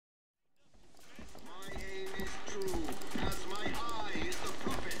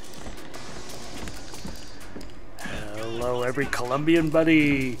every Colombian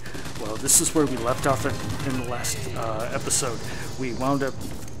buddy. Well, this is where we left off in the last episode. We wound up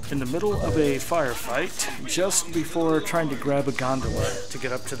in the middle of a firefight just before trying to grab a gondola to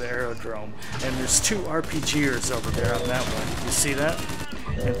get up to the aerodrome. And there's two RPGers over there on that one. You see that?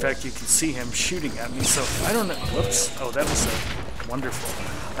 In fact, you can see him shooting at me. So I don't know. Whoops. Oh, that was wonderful.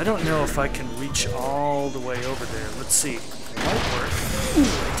 I don't know if I can reach all the way over there. Let's see. It might work. Ooh,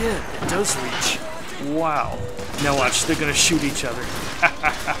 I did. It does reach. Wow. Now watch. They're going to shoot each other.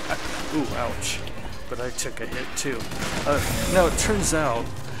 Ooh, ouch. But I took a hit too. Now it turns out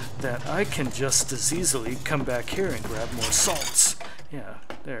that I can just as easily come back here and grab more salts. Yeah,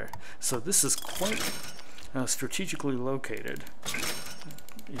 there. So this is quite strategically located.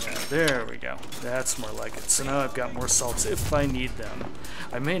 Yeah, there we go. That's more like it. So now I've got more salts if I need them.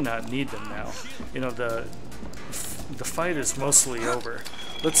 I may not need them now. You know, the fight is mostly over.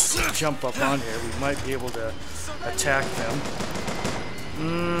 Let's jump up on here. We might be able to attack them.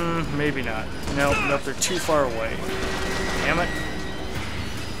 Maybe not. Nope, they're too far away. Damn it.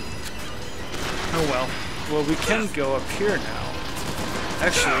 Oh well. Well, we can go up here now.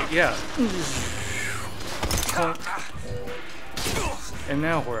 Actually, yeah. And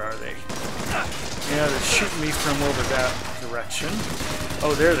now where are they? Yeah, they're shooting me from over that direction.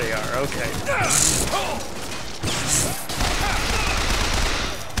 Oh, there they are. Okay.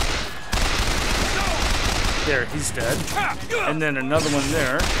 There, he's dead. And then another one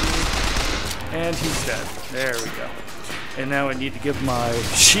there. And he's dead. There we go. And now I need to give my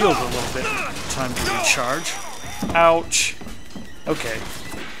shield a little bit time to recharge. Ouch. Okay.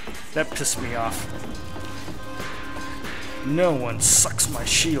 That pissed me off. No one sucks my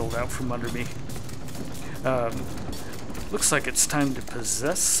shield out from under me. Looks like it's time to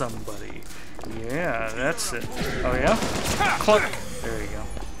possess somebody. Yeah, that's it. Oh yeah? Clunk. There you go.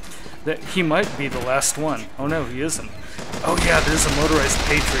 He might be the last one. Oh no, he isn't. Oh yeah, there's a motorized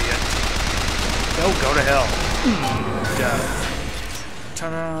Patriot. Oh, go to hell. Got it.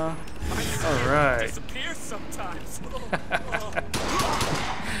 Ta-da. Alright.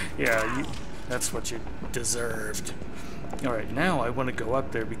 Yeah, that's what you deserved. Alright, now I want to go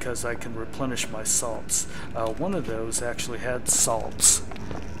up there because I can replenish my salts. One of those actually had salts.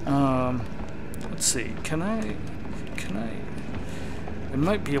 Let's see, can I... I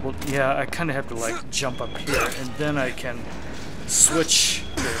might be able to, yeah, I kind of have to like jump up here and then I can switch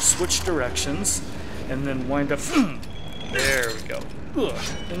directions and then wind up, there we go.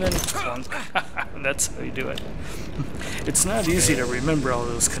 And then clunk. That's how you do it. It's not easy to remember all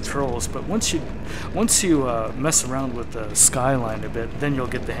those controls, but once you mess around with the skyline a bit, then you'll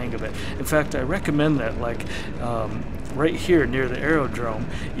get the hang of it. In fact, I recommend that, like right here near the aerodrome,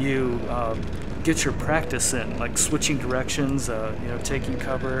 you get your practice in, like switching directions, you know, taking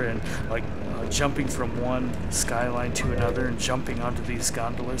cover, and like jumping from one skyline to another, and jumping onto these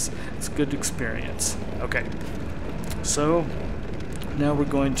gondolas. It's a good experience. Okay, so. Now we're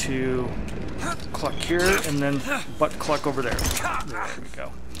going to cluck here and then butt cluck over there. There we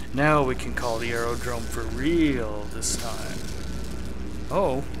go. Now we can call the aerodrome for real this time.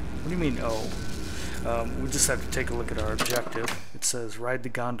 Oh, what do you mean, oh? We just have to take a look at our objective. It says ride the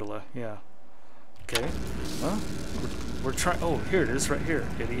gondola. Yeah. Okay. Well, we're trying. Oh, here it is, right here,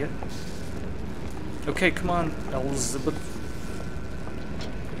 idiot. Okay, come on, Elizabeth.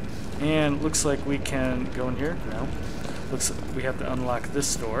 And it looks like we can go in here. No. Looks like we have to unlock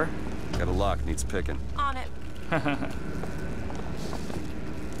this door. Got a lock, needs picking. On it.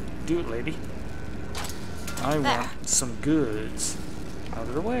 Do it, lady. I want some goods. Out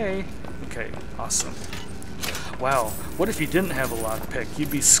of the way. Okay, awesome. Wow, what if you didn't have a lockpick?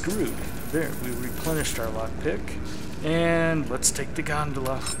 You'd be screwed. There, we replenished our lockpick. And let's take the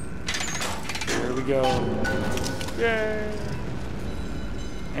gondola. There we go. Yay!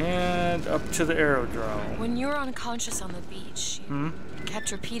 And up to the aerodrome. When you were unconscious on the beach, you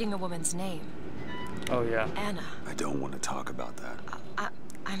kept repeating a woman's name. Oh, yeah. Anna. I don't want to talk about that.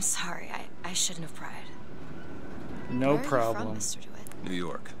 I'm sorry. I shouldn't have pried. No Where problem. Are you from, Mr. DeWitt? New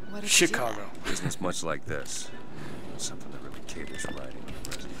York. What did Chicago. You do Business much like this. Something that really caters riding the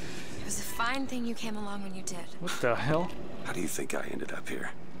president. It was a fine thing you came along when you did. What the hell? How do you think I ended up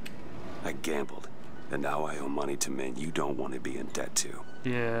here? I gambled, and now I owe money to men you don't want to be in debt to.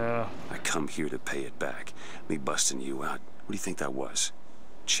 Yeah. I come here to pay it back. Me busting you out. What do you think that was?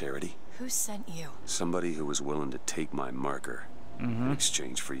 Charity? Who sent you? Somebody who was willing to take my marker in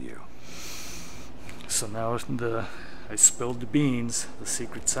exchange for you. So now I spilled the beans. The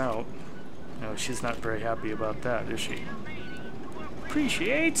secret's out. No, she's not very happy about that, is she?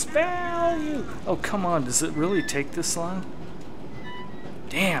 Appreciates value. Oh, come on. Does it really take this long?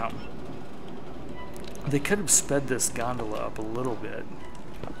 Damn. They could have sped this gondola up a little bit.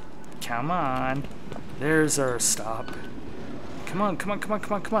 Come on. There's our stop. Come on, come on, come on,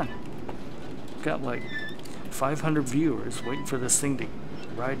 come on, come on. We've got like 500 viewers waiting for this thing to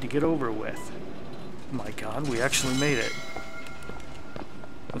ride to get over with. Oh my god, we actually made it.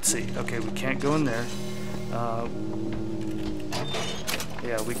 Let's see. Okay, we can't go in there.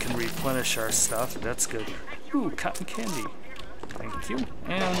 Yeah, we can replenish our stuff. That's good. Ooh, cotton candy. Thank you.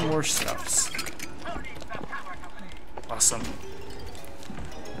 And more stuffs. Awesome.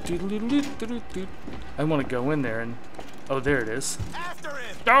 I want to go in there and... Oh, there it is.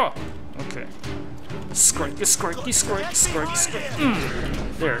 Oh! Okay. Skrike, skrike, skrike, skrike,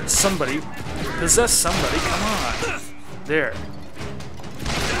 skrike. There, somebody. Possess somebody, come on. There.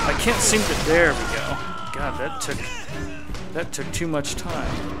 I can't seem to... There we go. God, that took too much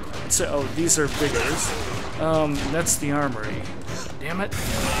time. So, oh, these are biggers. That's the armory. Damn it.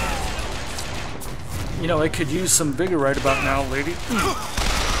 You know, I could use some vigor right about now, lady.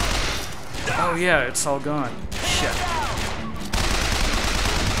 Oh yeah, it's all gone. Shit.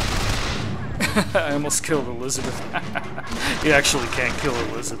 I almost killed Elizabeth. You actually can't kill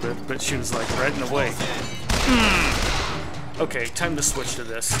Elizabeth, but she was like right in the way. Okay, time to switch to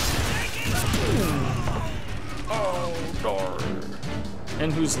this. Oh, darn.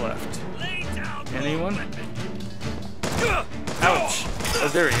 And who's left? Anyone? Ouch. Oh,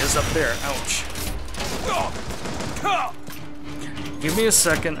 there he is up there. Ouch. Give me a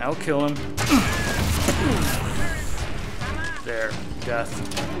second, I'll kill him. There, death.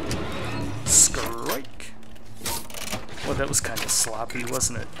 Strike. Well, that was kind of sloppy,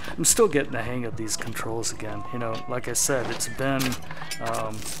 wasn't it? I'm still getting the hang of these controls again. You know, like I said, it's been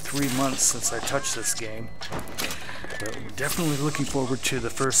 3 months since I touched this game. But we're definitely looking forward to the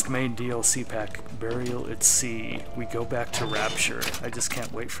first main DLC pack, Burial at Sea. We go back to Rapture. I just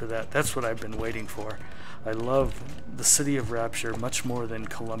can't wait for that. That's what I've been waiting for. I love the city of Rapture much more than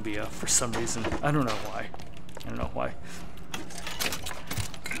Columbia for some reason. I don't know why. I don't know why.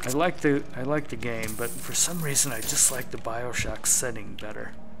 I like the game, but for some reason I just like the Bioshock setting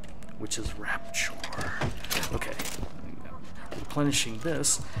better, which is Rapture. Okay, replenishing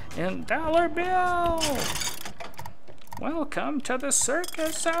this, and dollar bill. Welcome to the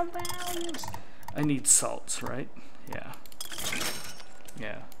circus of values. I need salts, right? Yeah.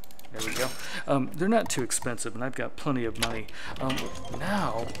 Yeah. There we go. They're not too expensive, and I've got plenty of money.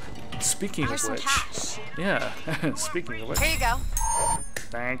 Now, speaking of which, cash. Yeah. Speaking of which, Here you go.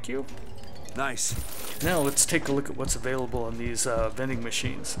 Thank you. Nice. Now let's take a look at what's available on these vending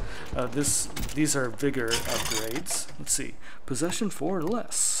machines. These are vigor upgrades. Let's see. Possession 4 or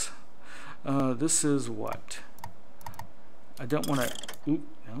less. This is what? I don't want to.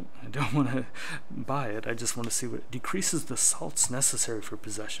 No, I don't want to buy it. I just want to see what it decreases the salts necessary for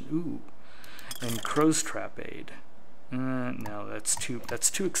possession. Ooh, and crow's trap aid. No, that's too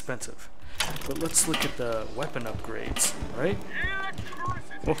expensive. But let's look at the weapon upgrades, right?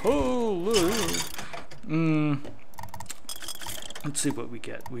 Oh, let's see what we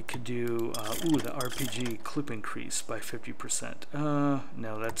get. We could do the RPG clip increase by 50%.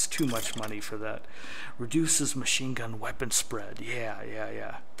 No, that's too much money for that. Reduces machine gun weapon spread.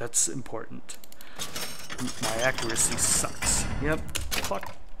 Yeah. That's important. My accuracy sucks. Yep.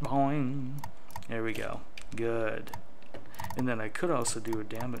 Cluck. Boing. There we go. Good. And then I could also do a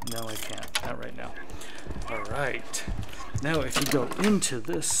damage. No, I can't. Not right now. Alright. Now, if you go into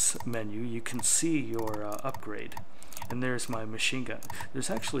this menu, you can see your upgrade. And there's my machine gun. There's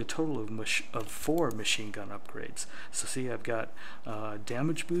actually a total of 4 machine gun upgrades. So see, I've got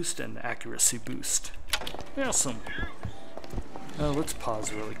damage boost and accuracy boost. Awesome. Let's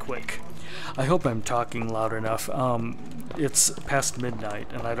pause really quick. I hope I'm talking loud enough. It's past midnight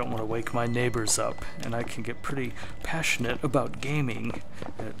and I don't want to wake my neighbors up, and I can get pretty passionate about gaming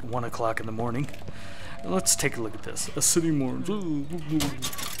at 1 o'clock in the morning. Let's take a look at this. A City Morns.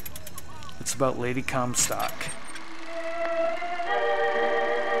 It's about Lady Comstock.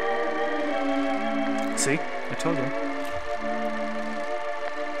 See? I told you.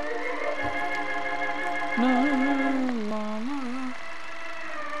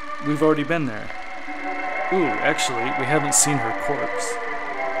 We've already been there. Ooh, actually, we haven't seen her corpse.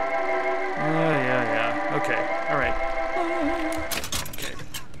 Yeah. Okay, alright. Okay.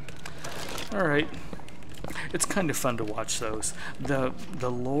 Alright. It's kind of fun to watch those. The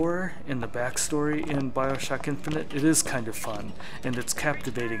lore and the backstory in Bioshock Infinite, it is kind of fun, and it's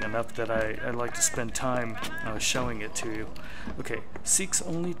captivating enough that I like to spend time showing it to you. Okay, seeks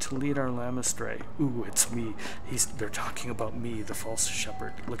only to lead our lamb astray. Ooh, it's me. They're talking about me, the false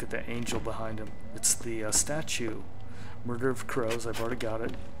shepherd. Look at the angel behind him. It's the statue. Murder of crows, I've already got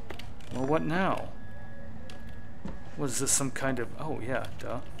it. Well, what now? What is this, some kind of... Oh, yeah,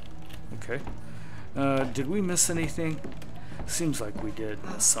 duh. Okay. Did we miss anything? Seems like we did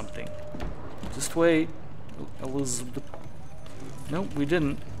miss something. Just wait. Elizabeth. Nope, we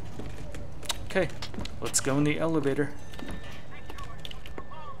didn't. Okay, let's go in the elevator.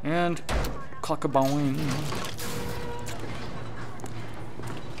 And clock-a-boing.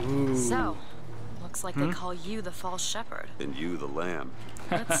 Ooh. So, looks like they call you the false shepherd. And you the lamb.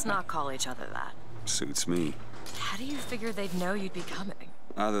 Let's not call each other that. Suits me. How do you figure they'd know you'd be coming?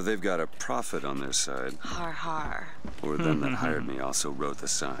 Either they've got a prophet on their side, Har har. or them that hired me also wrote the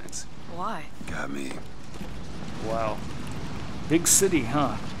signs. Why? Got me. Wow. Big city,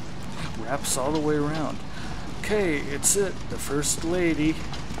 huh? Wraps all the way around. Okay, it's it. The First Lady.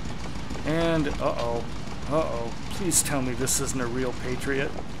 And, uh-oh. Uh-oh. Please tell me this isn't a real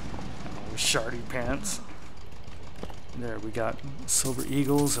patriot. Oh, shardy pants. There, we got silver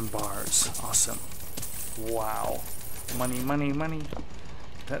eagles and bars. Awesome. Wow. Money, money, money.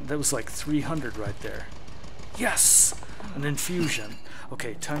 That was like 300 right there. Yes! An infusion.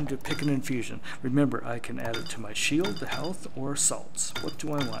 Okay, time to pick an infusion. Remember, I can add it to my shield, the health, or salts. What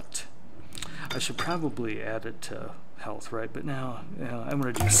do I want? I should probably add it to health, right? But now, I'm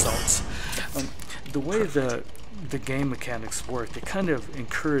going to do salts. The way the game mechanics work, they kind of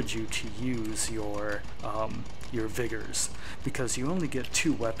encourage you to use your vigors, because you only get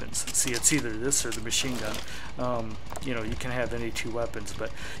 2 weapons. See, it's either this or the machine gun. You know, you can have any 2 weapons,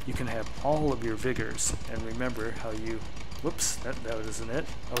 but you can have all of your vigors. And remember how you... Whoops, that isn't it.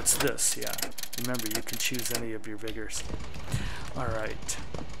 Oh, it's this, yeah. Remember, you can choose any of your vigors. Alright.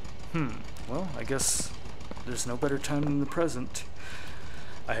 Well, I guess there's no better time than the present.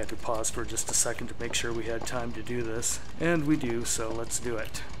 I had to pause for just a second to make sure we had time to do this. And we do, so let's do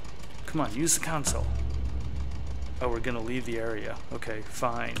it. Come on, use the console. Oh, we're gonna leave the area. Okay,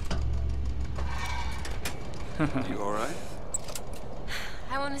 fine. You alright?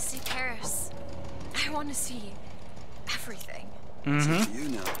 I want to see Paris. I want to see everything. It's up to you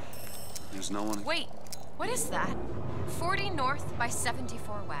now. There's no one... Wait, what is that? 40 north by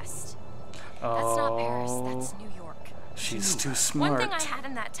 74 west. Oh, That's not Paris, that's New York. She's too smart. One thing I had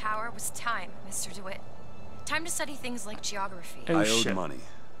in that tower was time, Mr. DeWitt. Time to study things like geography. Oh, I shit. owed money.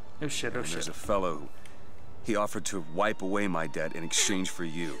 Oh shit, oh And shit. there's a fellow who... He offered to wipe away my debt in exchange for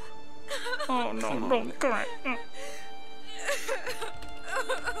you. Oh no, don't cry.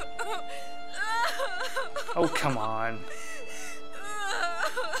 Oh, come on.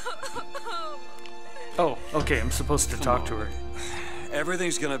 Oh, okay, I'm supposed to talk to her.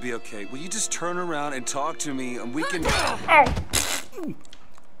 Everything's gonna be okay. Will you just turn around and talk to me and we can...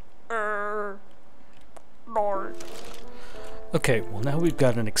 Lord. Okay, well now we've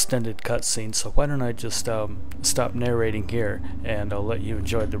got an extended cutscene, so why don't I just stop narrating here and I'll let you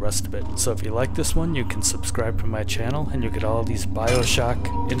enjoy the rest of it. So if you like this one, you can subscribe to my channel and you get all these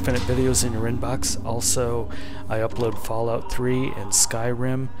Bioshock Infinite videos in your inbox. Also, I upload Fallout 3 and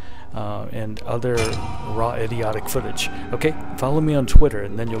Skyrim and other raw idiotic footage. Okay, follow me on Twitter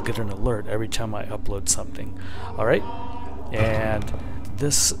and then you'll get an alert every time I upload something. Alright? And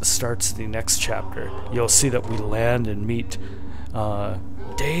this starts the next chapter. You'll see that we land and meet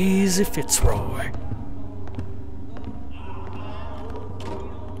Daisy Fitzroy.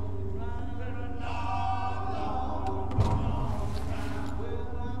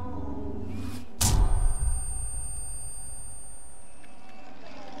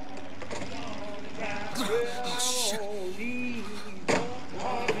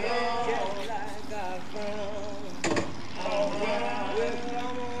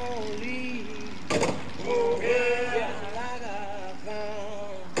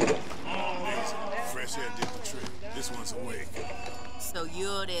 So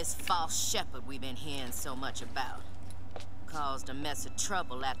you're this false shepherd we've been hearing so much about. Caused a mess of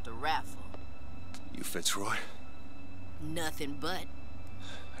trouble at the raffle. You Fitzroy? Nothing but.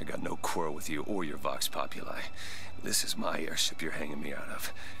 I got no quarrel with you or your Vox Populi. This is my airship you're hanging me out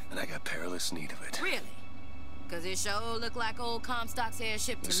of, and I got perilous need of it. Really? Cause it sure look like old Comstock's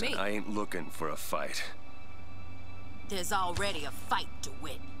airship to Listen, me. I ain't looking for a fight. There's already a fight to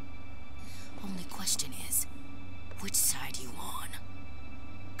win. Only question is, which side you on?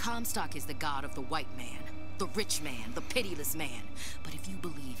 Comstock is the god of the white man, the rich man, the pitiless man. But if you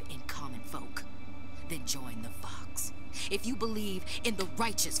believe in common folk, then join the Vox. If you believe in the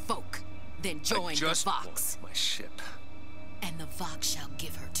righteous folk, then join the Vox. My ship. And the Vox shall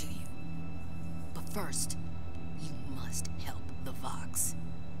give her to you. But first, you must help the Vox.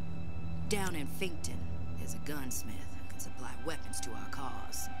 Down in Finkton, there's a gunsmith who can supply weapons to our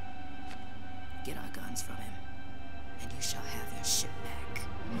cause. Get our guns from him, and you shall have your ship back.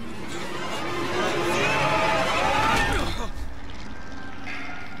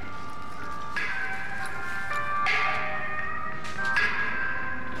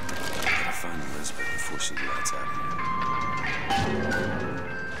 she lets out here.